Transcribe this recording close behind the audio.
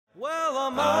Well,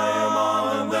 I'm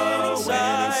on the winning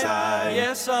side.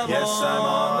 Yes, I'm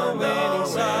on the winning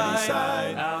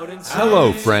side.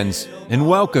 Hello, friends, and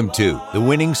welcome to the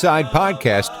Winning Side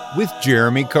Podcast with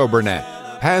Jeremy Coburnett,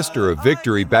 pastor of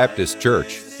Victory Baptist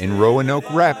Church in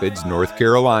Roanoke Rapids, North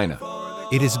Carolina.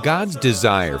 It is God's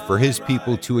desire for His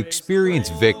people to experience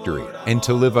victory and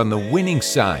to live on the winning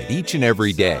side each and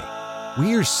every day.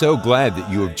 We are so glad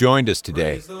that you have joined us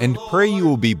today and pray you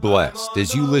will be blessed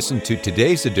as you listen to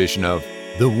today's edition of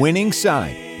The Winning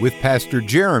Side with Pastor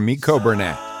Jeremy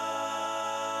Coburnett.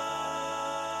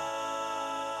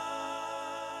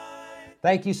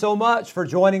 Thank you so much for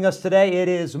joining us today. It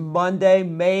is Monday,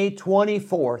 May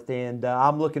 24th, and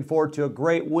I'm looking forward to a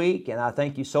great week, and I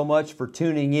thank you so much for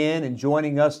tuning in and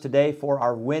joining us today for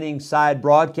our Winning Side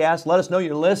broadcast. Let us know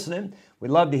you're listening. We'd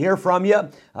love to hear from you.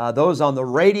 Those on the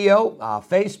radio,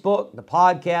 Facebook, the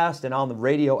podcast, and on the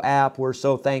radio app, we're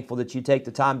so thankful that you take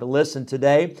the time to listen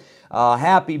today.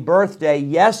 Happy birthday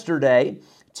yesterday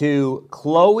to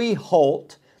Chloe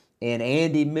Holt and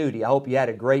Andy Moody. I hope you had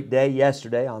a great day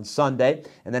yesterday on Sunday.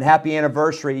 And then happy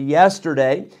anniversary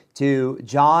yesterday to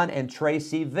John and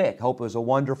Tracy Vick. Hope it was a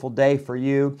wonderful day for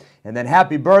you. And then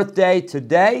happy birthday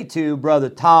today to Brother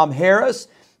Tom Harris.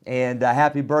 And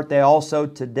happy birthday also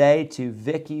today to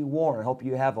Vicki Warren. Hope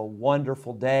you have a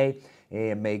wonderful day,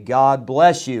 and may God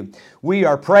bless you. We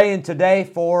are praying today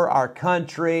for our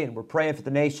country, and we're praying for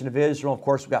the nation of Israel. Of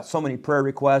course, we've got so many prayer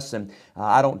requests, and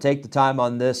I don't take the time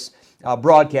on this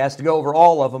broadcast to go over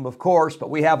all of them, of course, but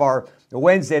we have our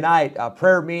Wednesday night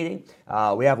prayer meeting.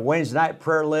 We have a Wednesday night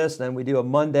prayer list, then we do a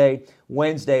Monday,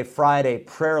 Wednesday, Friday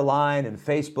prayer line and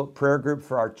Facebook prayer group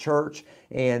for our church.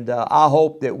 And I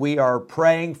hope that we are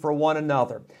praying for one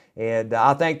another. And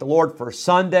I thank the Lord for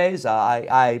Sundays.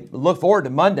 I look forward to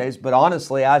Mondays, but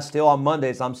honestly, on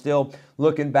Mondays, I'm still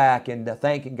looking back and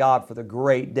thanking God for the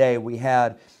great day we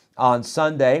had on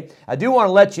Sunday. I do want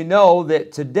to let you know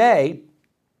that today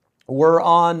we're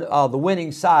on the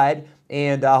winning side,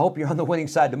 and I hope you're on the winning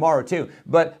side tomorrow too.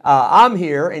 But I'm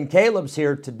here, and Caleb's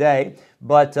here today.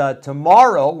 But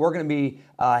tomorrow we're going to be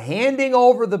handing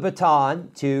over the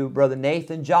baton to Brother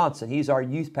Nathan Johnson. He's our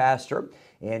youth pastor,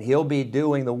 and he'll be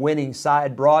doing the Winning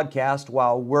Side broadcast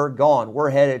while we're gone.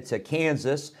 We're headed to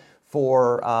Kansas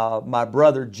for my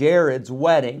brother Jared's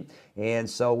wedding. And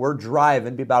so we're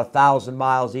driving, be about 1,000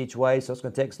 miles each way. So it's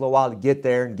going to take us a little while to get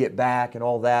there and get back and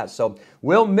all that. So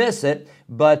we'll miss it,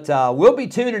 but we'll be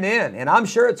tuning in, and I'm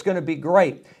sure it's going to be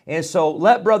great. And so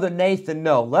let Brother Nathan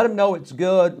know. Let him know it's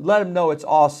good. Let him know it's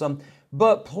awesome.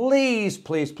 But please,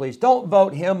 please, please don't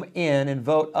vote him in and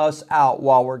vote us out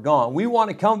while we're gone. We want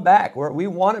to come back. We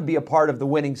want to be a part of the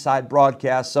Winning Side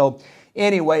broadcast. So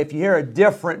anyway, if you hear a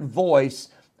different voice,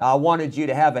 I wanted you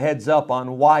to have a heads up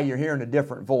on why you're hearing a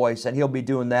different voice, and he'll be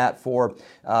doing that for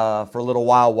a little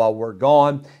while we're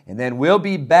gone. And then we'll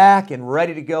be back and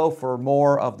ready to go for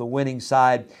more of the Winning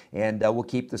Side, and we'll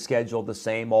keep the schedule the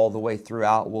same all the way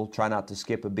throughout. We'll try not to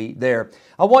skip a beat there.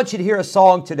 I want you to hear a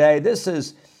song today. This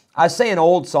is, I say an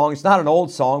old song. It's not an old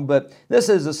song, but this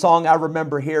is a song I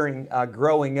remember hearing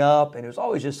growing up, and it was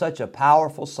always just such a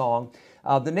powerful song.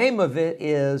 The name of it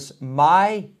is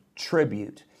My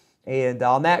Tribute. And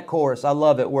on that chorus, I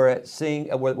love it where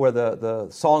the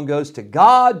song goes, "To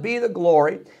God be the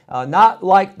glory," not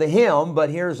like the hymn,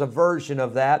 but here's a version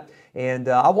of that. And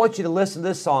I want you to listen to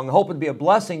this song. I hope it'll be a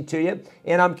blessing to you.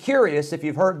 And I'm curious if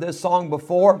you've heard this song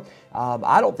before.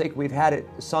 I don't think we've had it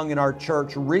sung in our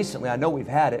church recently. I know we've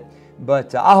had it,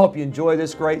 but I hope you enjoy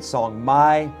this great song,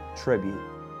 My Tribute.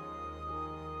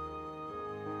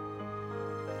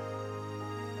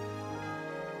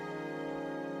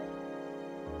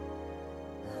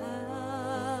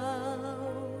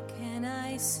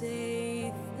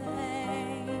 Say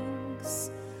thanks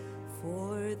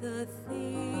for the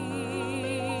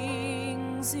things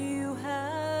you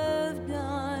have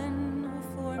done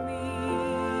for me,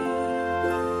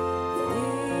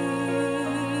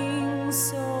 things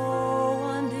so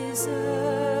undeserved,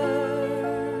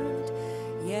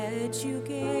 yet you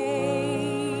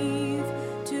gave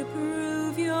to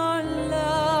prove your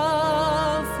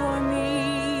love for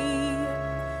me.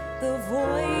 The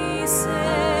voices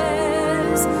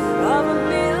of a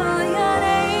million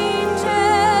angels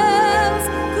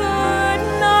could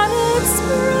not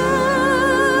express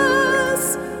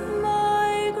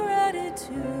my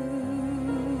gratitude.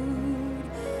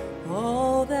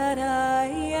 All that I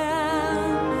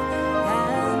am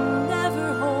and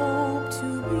ever hope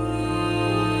to be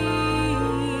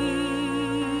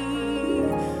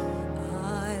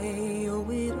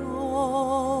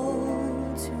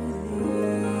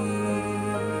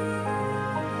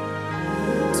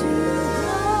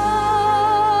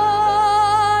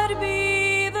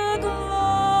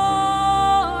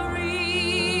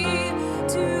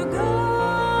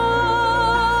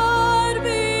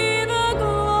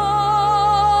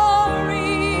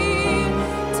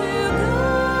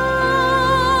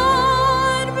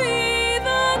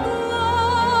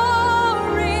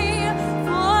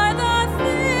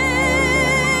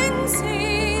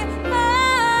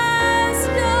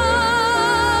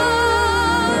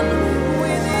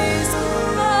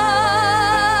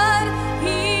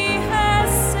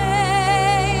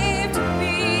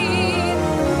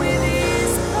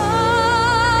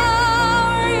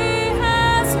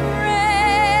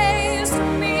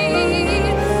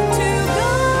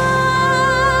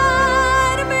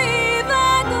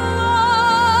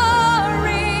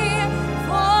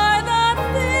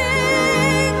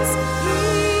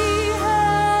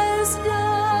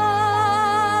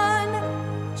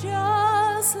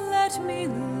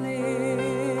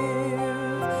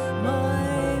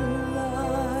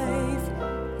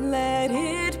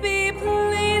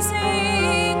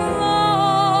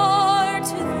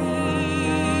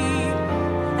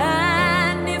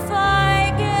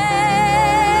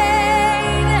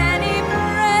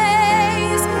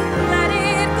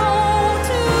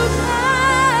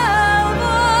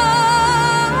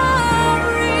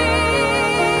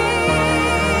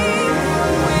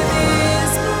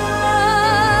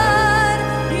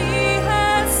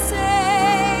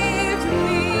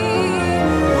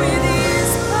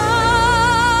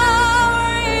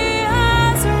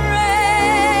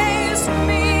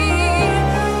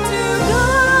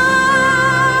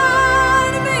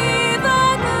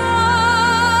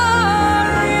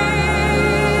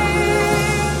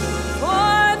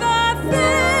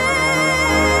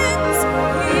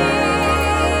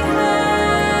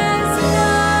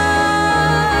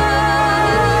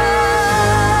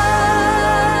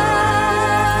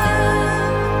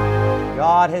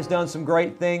has done some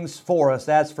great things for us,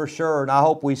 that's for sure. And I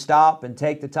hope we stop and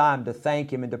take the time to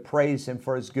thank Him and to praise Him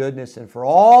for His goodness and for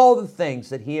all the things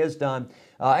that He has done.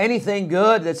 Anything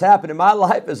good that's happened in my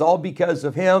life is all because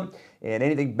of Him, and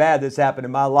anything bad that's happened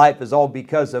in my life is all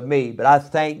because of me. But I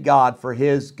thank God for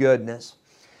His goodness.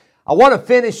 I want to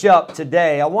finish up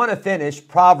today. I want to finish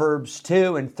Proverbs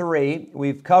 2 and 3.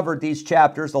 We've covered these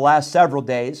chapters the last several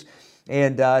days,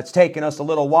 and it's taken us a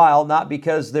little while, not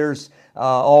because there's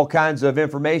all kinds of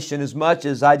information as much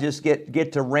as I just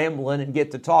get to rambling and get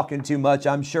to talking too much,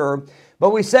 I'm sure.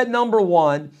 But we said, number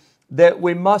one, that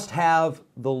we must have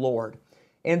the Lord.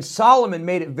 And Solomon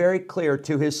made it very clear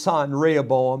to his son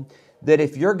Rehoboam that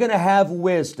if you're going to have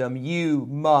wisdom, you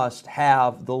must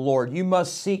have the Lord. You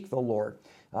must seek the Lord.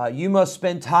 You must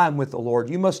spend time with the Lord.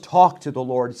 You must talk to the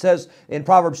Lord. It says in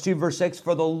Proverbs 2 verse 6,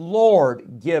 "For the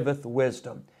Lord giveth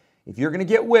wisdom." If you're going to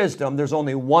get wisdom, there's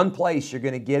only one place you're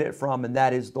going to get it from, and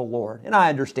that is the Lord. And I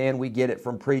understand we get it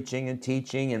from preaching and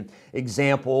teaching and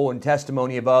example and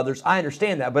testimony of others. I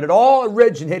understand that, but it all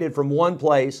originated from one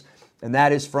place, and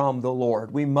that is from the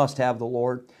Lord. We must have the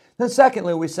Lord. Then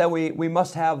secondly, we said we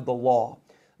must have the law.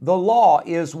 The law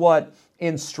is what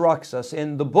instructs us.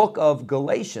 In the book of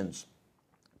Galatians,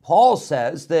 Paul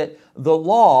says that the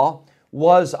law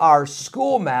was our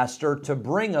schoolmaster to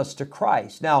bring us to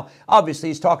Christ. Now, obviously,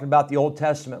 he's talking about the Old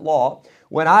Testament law.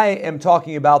 When I am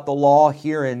talking about the law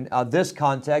here in this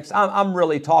context, I'm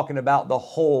really talking about the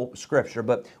whole Scripture.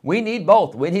 But we need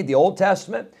both. We need the Old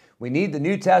Testament. We need the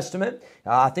New Testament.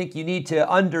 I think you need to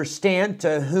understand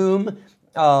to whom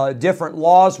different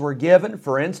laws were given.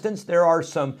 For instance, there are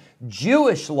some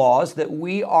Jewish laws that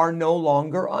we are no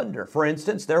longer under. For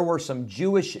instance, there were some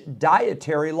Jewish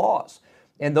dietary laws,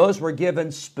 and those were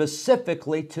given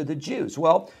specifically to the Jews.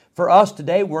 Well, for us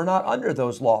today, we're not under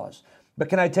those laws. But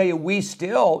can I tell you, we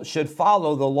still should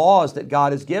follow the laws that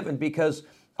God has given, because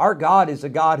our God is a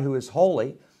God who is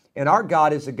holy, and our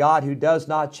God is a God who does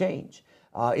not change.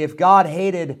 If God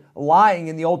hated lying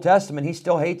in the Old Testament, He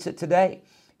still hates it today.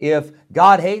 If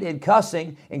God hated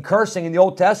cussing and cursing in the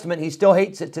Old Testament, He still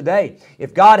hates it today.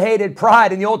 If God hated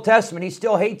pride in the Old Testament, He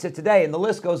still hates it today. And the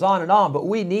list goes on and on. But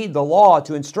we need the law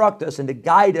to instruct us and to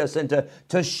guide us and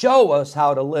to show us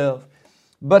how to live.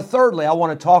 But thirdly, I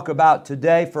want to talk about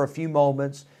today for a few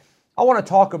moments, I want to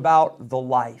talk about the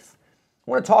life. I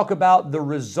want to talk about the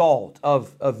result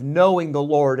of knowing the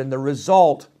Lord and the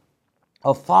result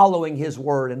of following His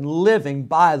Word and living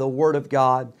by the Word of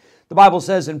God. The Bible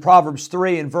says in Proverbs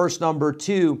 3 and verse number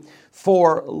 2,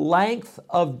 "For length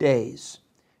of days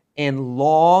and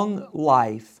long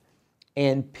life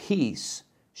and peace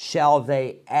shall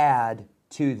they add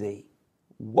to thee."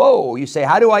 Whoa, you say,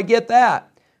 how do I get that?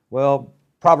 Well,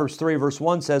 Proverbs 3 verse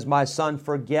 1 says, "My son,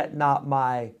 forget not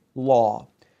my law,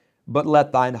 but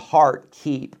let thine heart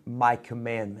keep my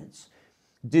commandments."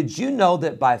 Did you know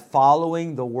that by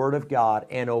following the Word of God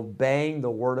and obeying the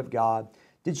Word of God,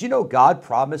 did you know God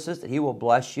promises that He will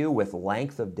bless you with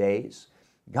length of days?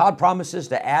 God promises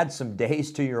to add some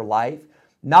days to your life.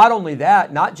 Not only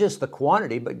that, not just the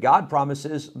quantity, but God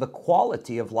promises the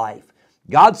quality of life.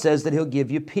 God says that He'll give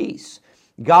you peace.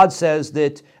 God says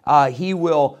that He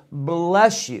will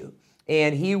bless you,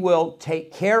 and He will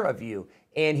take care of you,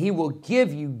 and He will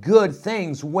give you good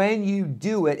things when you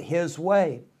do it His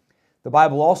way. The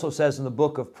Bible also says in the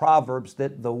book of Proverbs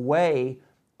that the way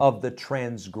of the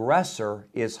transgressor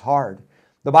is hard.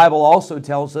 The Bible also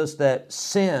tells us that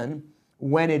sin,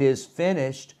 when it is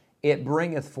finished, it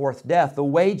bringeth forth death. The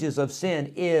wages of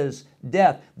sin is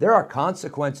death. There are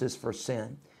consequences for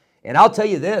sin. And I'll tell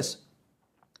you this,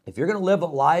 if you're going to live a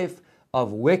life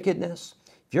of wickedness,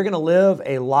 if you're going to live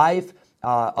a life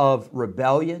of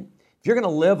rebellion, if you're going to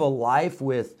live a life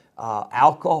with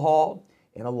alcohol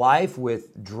and a life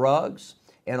with drugs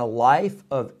and a life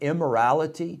of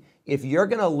immorality, if you're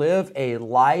going to live a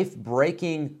life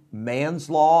breaking man's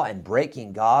law and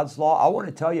breaking God's law, I want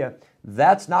to tell you,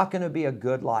 that's not going to be a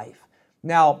good life.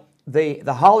 Now, the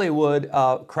Hollywood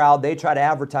crowd, they try to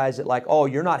advertise it like, oh,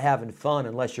 you're not having fun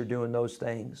unless you're doing those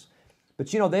things.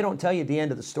 But you know, they don't tell you the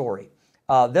end of the story.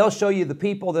 They'll show you the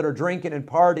people that are drinking and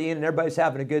partying and everybody's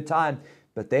having a good time,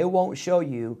 but they won't show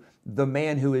you the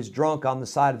man who is drunk on the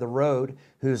side of the road,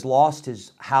 who's lost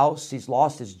his house, he's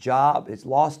lost his job, he's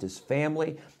lost his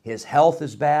family, his health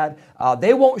is bad.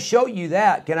 They won't show you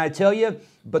that, can I tell you?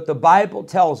 But the Bible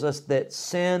tells us that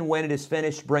sin, when it is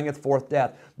finished, bringeth forth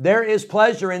death. There is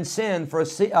pleasure in sin for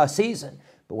a season,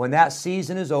 but when that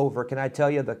season is over, can I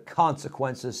tell you, the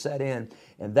consequences set in,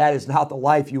 and that is not the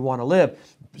life you want to live.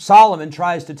 Solomon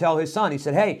tries to tell his son, he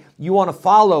said, hey, you want to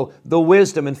follow the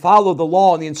wisdom and follow the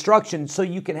law and the instruction so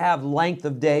you can have length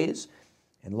of days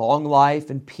and long life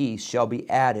and peace shall be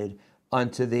added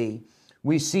unto thee.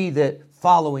 We see that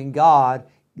following God,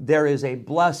 there is a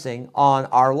blessing on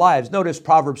our lives. Notice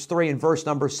Proverbs 3 and verse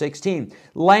number 16.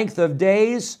 Length of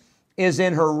days is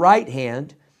in her right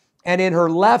hand, and in her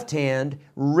left hand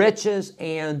riches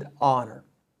and honor.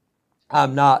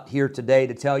 I'm not here today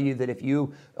to tell you that if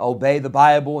you obey the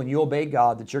Bible and you obey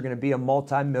God that you're going to be a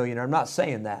multimillionaire. I'm not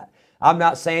saying that. I'm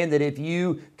not saying that if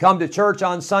you come to church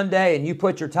on Sunday and you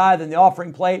put your tithe in the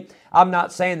offering plate, I'm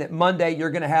not saying that Monday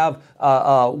you're going to have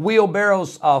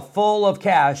wheelbarrows full of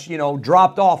cash,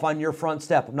 dropped off on your front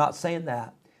step. I'm not saying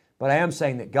that. But I am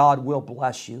saying that God will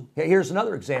bless you. Here's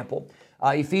another example.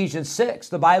 Ephesians 6,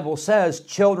 the Bible says,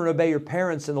 children, obey your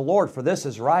parents in the Lord, for this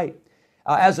is right.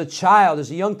 As a child,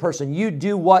 as a young person, you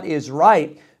do what is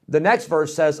right. The next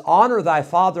verse says, honor thy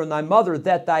father and thy mother,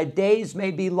 that thy days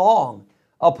may be long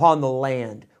upon the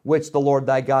land which the Lord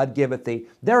thy God giveth thee.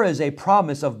 There is a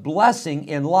promise of blessing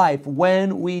in life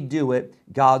when we do it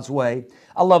God's way.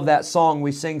 I love that song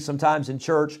we sing sometimes in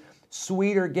church.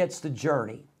 Sweeter gets the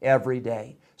journey every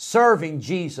day. Serving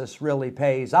Jesus really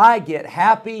pays. I get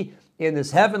happy in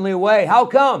this heavenly way. How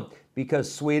come?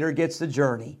 Because sweeter gets the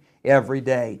journey every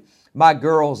day. My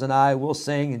girls and I will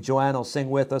sing, and Joanna will sing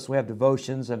with us. We have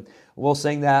devotions, and we'll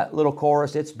sing that little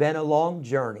chorus. It's been a long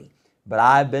journey, but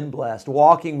I've been blessed.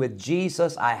 Walking with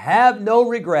Jesus, I have no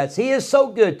regrets. He is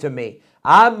so good to me.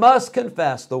 I must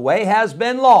confess, the way has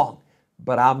been long,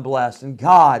 but I'm blessed. And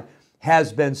God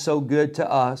has been so good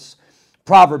to us.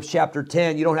 Proverbs chapter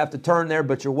 10, you don't have to turn there,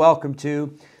 but you're welcome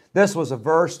to. This was a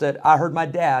verse that I heard my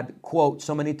dad quote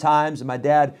so many times, and my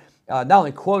dad not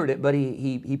only quoted it, but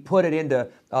he put it into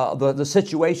the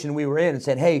situation we were in and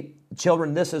said, hey,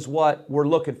 children, this is what we're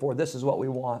looking for. This is what we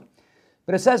want.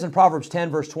 But it says in Proverbs 10,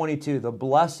 verse 22, the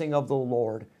blessing of the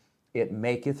Lord, it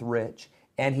maketh rich,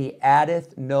 and He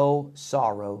addeth no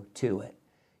sorrow to it.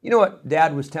 You know what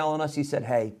Dad was telling us? He said,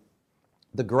 hey,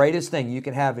 the greatest thing you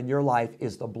can have in your life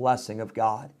is the blessing of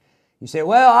God. You say,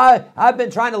 well, I've been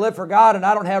trying to live for God and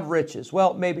I don't have riches.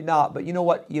 Well, maybe not, but you know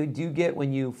what you do get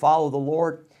when you follow the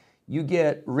Lord? You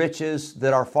get riches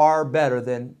that are far better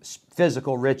than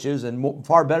physical riches and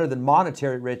far better than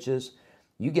monetary riches.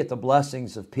 You get the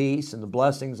blessings of peace and the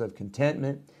blessings of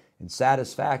contentment and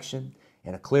satisfaction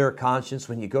and a clear conscience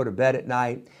when you go to bed at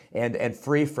night and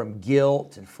free from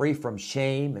guilt and free from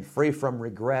shame and free from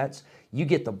regrets. You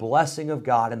get the blessing of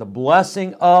God, and the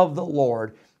blessing of the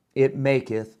Lord, it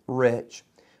maketh rich.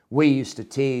 We used to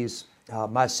tease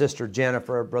my sister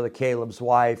Jennifer, Brother Caleb's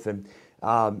wife, and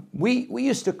we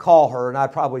used to call her, and I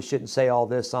probably shouldn't say all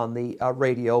this on the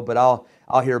radio, but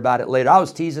I'll hear about it later. I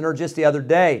was teasing her just the other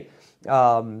day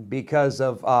because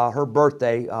of her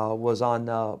birthday was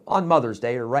on Mother's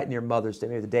Day, or right near Mother's Day,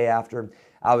 maybe the day after.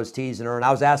 I was teasing her, and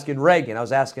I was asking Reagan, I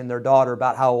was asking their daughter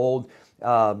about how old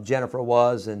Jennifer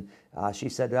was, and she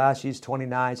said, she's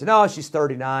 29. I said, no, she's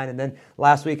 39. And then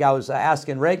last week I was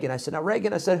asking Reagan, I said, now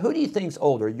Reagan, I said, who do you think's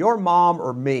older, your mom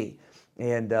or me?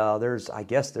 And I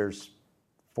guess there's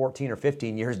 14 or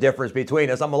 15 years difference between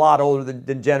us. I'm a lot older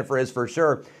than Jennifer is for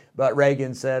sure. But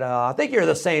Reagan said, I think you're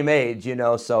the same age,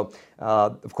 So,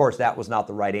 of course, that was not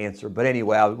the right answer. But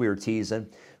anyway, we were teasing.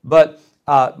 But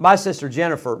my sister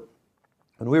Jennifer,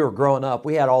 when we were growing up,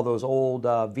 we had all those old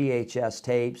VHS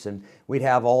tapes, and we'd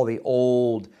have all the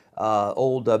old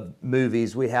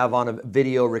movies we'd have on a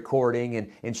video recording,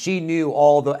 and she knew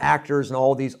all the actors and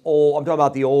all these I'm talking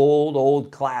about the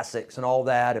old classics and all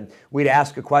that, and we'd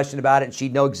ask a question about it, and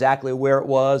she'd know exactly where it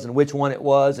was and which one it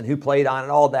was and who played on it,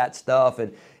 all that stuff,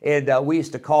 and we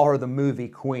used to call her the movie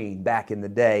queen back in the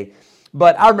day.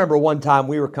 But I remember one time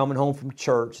we were coming home from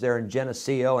church there in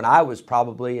Geneseo, and I was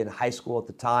probably in high school at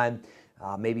the time,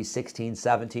 maybe 16,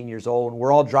 17 years old, and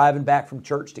we're all driving back from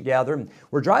church together, and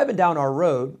we're driving down our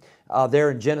road there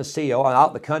in Geneseo, out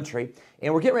in the country,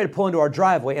 and we're getting ready to pull into our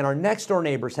driveway, and our next door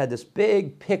neighbors had this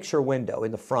big picture window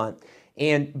in the front,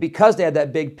 and because they had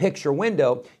that big picture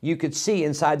window, you could see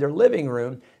inside their living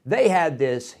room, they had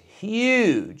this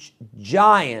huge,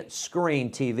 giant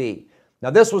screen TV. Now,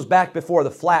 this was back before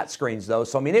the flat screens, though,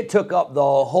 so, it took up the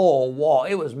whole wall.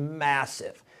 It was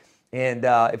massive. And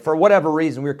for whatever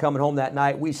reason, we were coming home that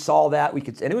night. We saw that.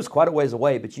 And it was quite a ways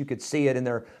away, but you could see it in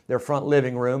their front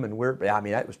living room. And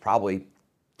it was probably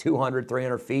 200,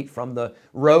 300 feet from the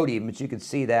road even, but you could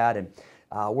see that. And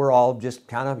we're all just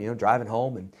kind of, driving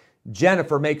home. And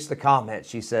Jennifer makes the comment.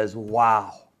 She says,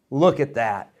 wow, look at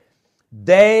that.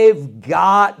 They've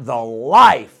got the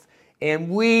life.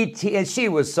 And and she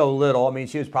was so little.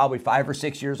 She was probably 5 or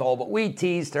 6 years old, but we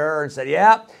teased her and said,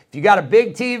 yeah, if you got a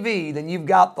big TV, then you've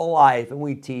got the life. And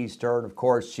we teased her. And of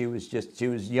course, she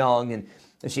was young.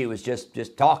 And she was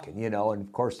just talking, and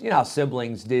of course, how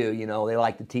siblings do, they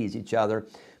like to tease each other,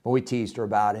 but we teased her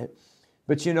about it.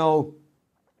 But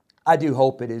I do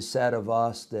hope it is said of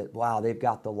us that, wow, they've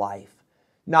got the life.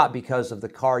 Not because of the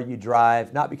car you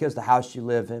drive, not because of the house you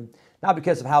live in, not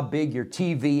because of how big your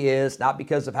TV is, not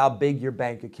because of how big your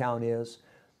bank account is.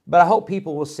 But I hope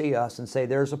people will see us and say,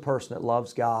 there's a person that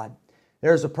loves God.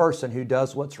 There's a person who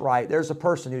does what's right. There's a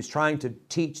person who's trying to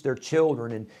teach their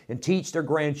children and teach their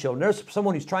grandchildren. There's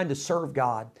someone who's trying to serve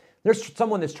God. There's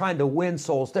someone that's trying to win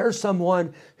souls. There's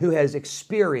someone who has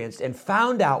experienced and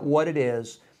found out what it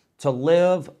is to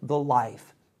live the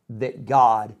life that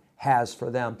God has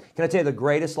for them. Can I tell you, the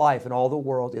greatest life in all the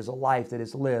world is a life that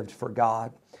is lived for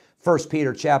God. 1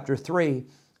 Peter chapter 3,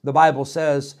 the Bible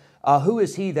says, who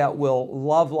is he that will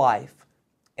love life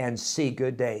and see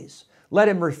good days? Let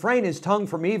him refrain his tongue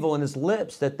from evil and his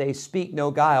lips that they speak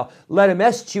no guile. Let him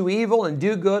eschew evil and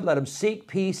do good. Let him seek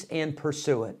peace and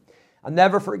pursue it. I'll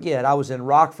never forget, I was in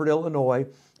Rockford, Illinois,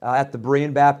 at the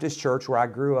Berean Baptist Church where I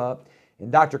grew up.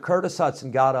 And Dr. Curtis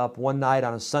Hudson got up one night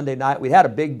on a Sunday night. We had a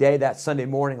big day that Sunday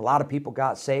morning. A lot of people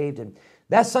got saved. And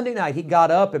that Sunday night he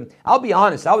got up, and I'll be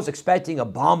honest, I was expecting a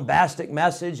bombastic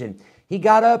message. And he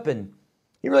got up and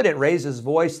he really didn't raise his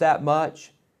voice that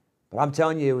much. But I'm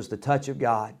telling you, it was the touch of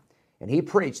God. And he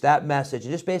preached that message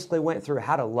and just basically went through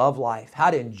how to love life, how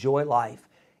to enjoy life.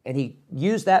 And he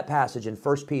used that passage in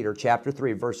 1 Peter chapter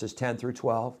 3, verses 10 through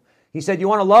 12. He said, you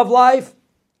want to love life?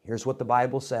 Here's what the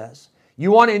Bible says.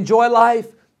 You want to enjoy life?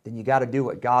 Then you got to do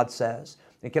what God says.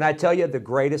 And can I tell you, the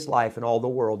greatest life in all the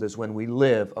world is when we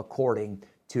live according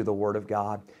to the Word of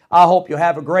God. I hope you'll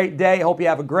have a great day. I hope you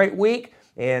have a great week.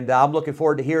 And I'm looking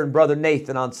forward to hearing Brother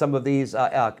Nathan on some of these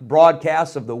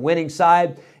broadcasts of the winning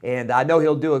side. And I know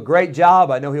he'll do a great job.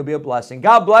 I know he'll be a blessing.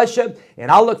 God bless you. And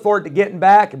I'll look forward to getting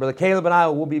back. And Brother Caleb and I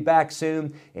will be back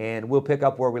soon. And we'll pick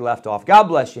up where we left off. God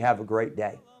bless you. Have a great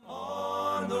day.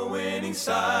 On the winning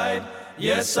side.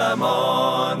 Yes, I'm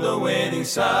on the winning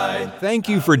side. Thank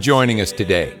you for joining us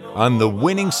today on the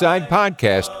Winning Side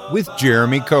Podcast with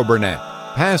Jeremy Coburnett,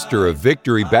 pastor of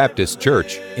Victory Baptist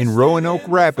Church in Roanoke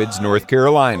Rapids, North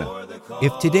Carolina.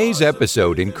 If today's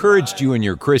episode encouraged you in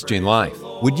your Christian life,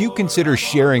 would you consider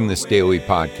sharing this daily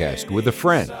podcast with a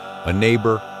friend, a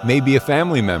neighbor, maybe a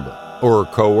family member, or a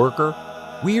coworker?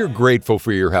 We are grateful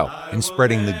for your help in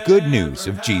spreading the good news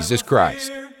of Jesus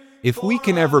Christ. If we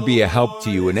can ever be a help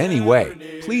to you in any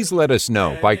way, please let us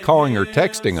know by calling or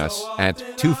texting us at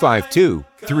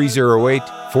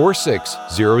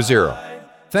 252-308-4600.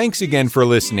 Thanks again for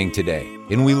listening today,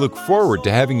 and we look forward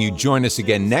to having you join us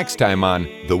again next time on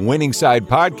the Winning Side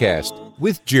Podcast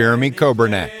with Jeremy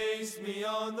Coburnett.